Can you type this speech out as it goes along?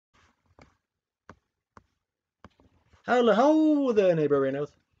Hello there, neighborinos.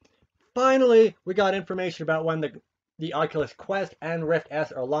 Finally, we got information about when the Oculus Quest and Rift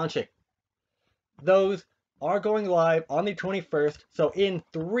S are launching. Those are going live on the 21st, so in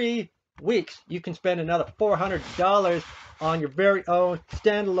 3 weeks, you can spend another $400 on your very own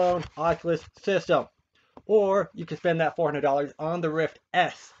standalone Oculus system. Or you can spend that $400 on the Rift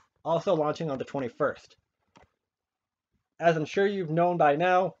S, also launching on the 21st. As I'm sure you've known by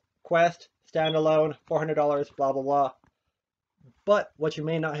now, Quest, standalone, $400, blah blah blah. But what you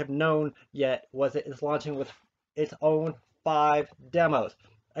may not have known yet was it is launching with its own 5 demos,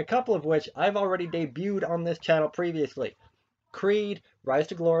 a couple of which I've already debuted on this channel previously. Creed, Rise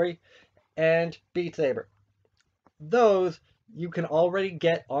to Glory, and Beat Saber. Those you can already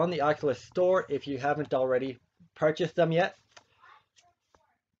get on the Oculus Store if you haven't already purchased them yet.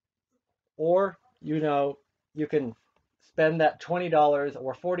 Or, you can spend that $20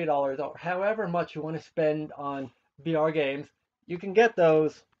 or $40 or however much you want to spend on VR games. You can get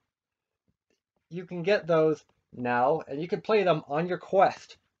those now, and you can play them on your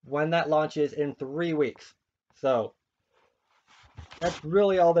Quest when that launches in 3 weeks. So that's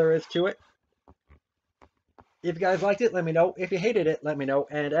really all there is to it. If you guys liked it, let me know. If you hated it, let me know.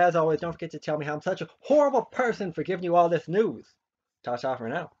 And as always, don't forget to tell me how I'm such a horrible person for giving you all this news. Ta-ta for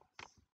now.